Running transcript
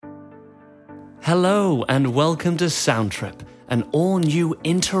Hello and welcome to Soundtrip, an all-new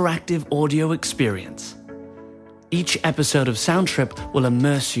interactive audio experience. Each episode of Soundtrip will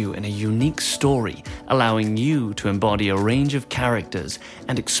immerse you in a unique story, allowing you to embody a range of characters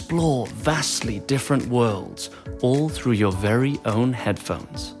and explore vastly different worlds, all through your very own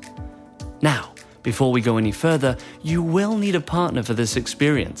headphones. Now, before we go any further, you will need a partner for this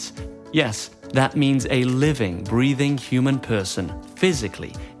experience. Yes, that means a living, breathing human person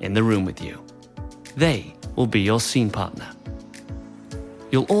physically in the room with you. They will be your scene partner.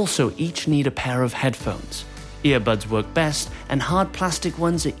 You'll also each need a pair of headphones. Earbuds work best, and hard plastic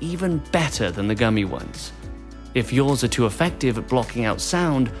ones are even better than the gummy ones. If yours are too effective at blocking out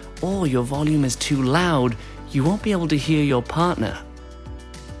sound, or your volume is too loud, you won't be able to hear your partner.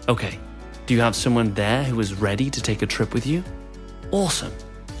 Okay, do you have someone there who is ready to take a trip with you? Awesome.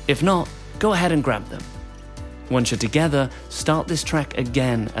 If not, go ahead and grab them. Once you're together, start this track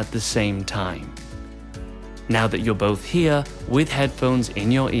again at the same time. Now that you're both here, with headphones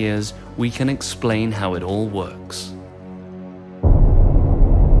in your ears, we can explain how it all works.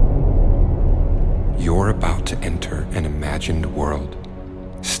 You're about to enter an imagined world.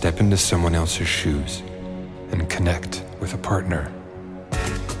 Step into someone else's shoes and connect with a partner.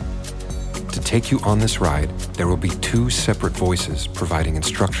 To take you on this ride, there will be two separate voices providing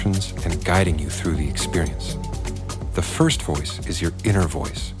instructions and guiding you through the experience. The first voice is your inner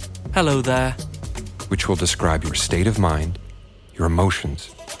voice. Hello there. Which will describe your state of mind, your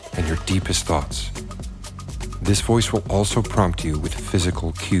emotions, and your deepest thoughts. This voice will also prompt you with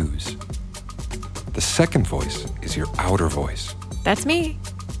physical cues. The second voice is your outer voice. That's me.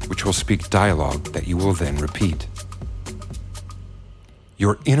 Which will speak dialogue that you will then repeat.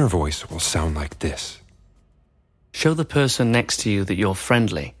 Your inner voice will sound like this. Show the person next to you that you're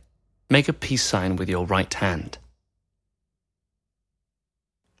friendly. Make a peace sign with your right hand.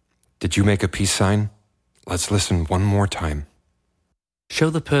 Did you make a peace sign? Let's listen one more time.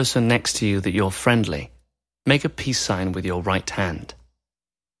 Show the person next to you that you're friendly. Make a peace sign with your right hand.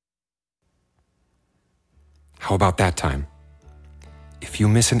 How about that time? If you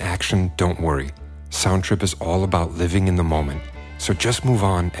miss an action, don't worry. Soundtrip is all about living in the moment, so just move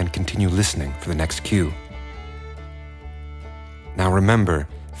on and continue listening for the next cue. Now remember,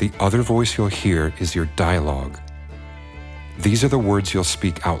 the other voice you'll hear is your dialogue. These are the words you'll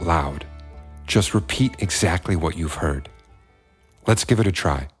speak out loud. Just repeat exactly what you've heard. Let's give it a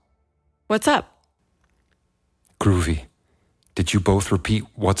try. What's up? Groovy. Did you both repeat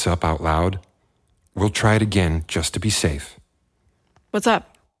what's up out loud? We'll try it again just to be safe. What's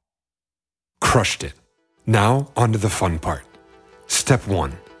up? Crushed it. Now on to the fun part. Step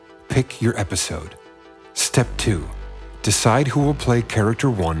 1. Pick your episode. Step 2. Decide who will play character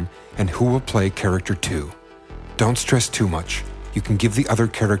 1 and who will play character 2. Don't stress too much. You can give the other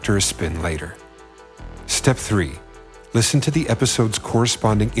character a spin later. Step 3. Listen to the episode's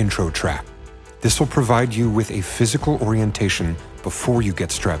corresponding intro track. This will provide you with a physical orientation before you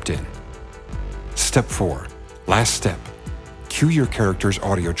get strapped in. Step 4. Last step. Cue your character's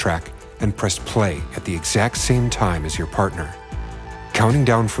audio track and press play at the exact same time as your partner. Counting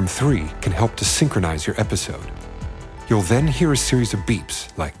down from 3 can help to synchronize your episode. You'll then hear a series of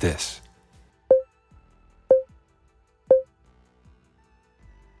beeps like this.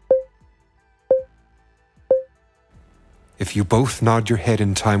 If you both nod your head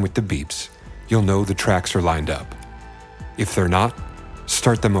in time with the beeps, you'll know the tracks are lined up. If they're not,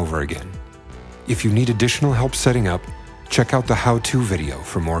 start them over again. If you need additional help setting up, check out the how-to video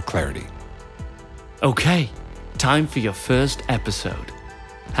for more clarity. Okay, time for your first episode.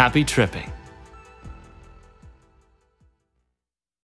 Happy tripping.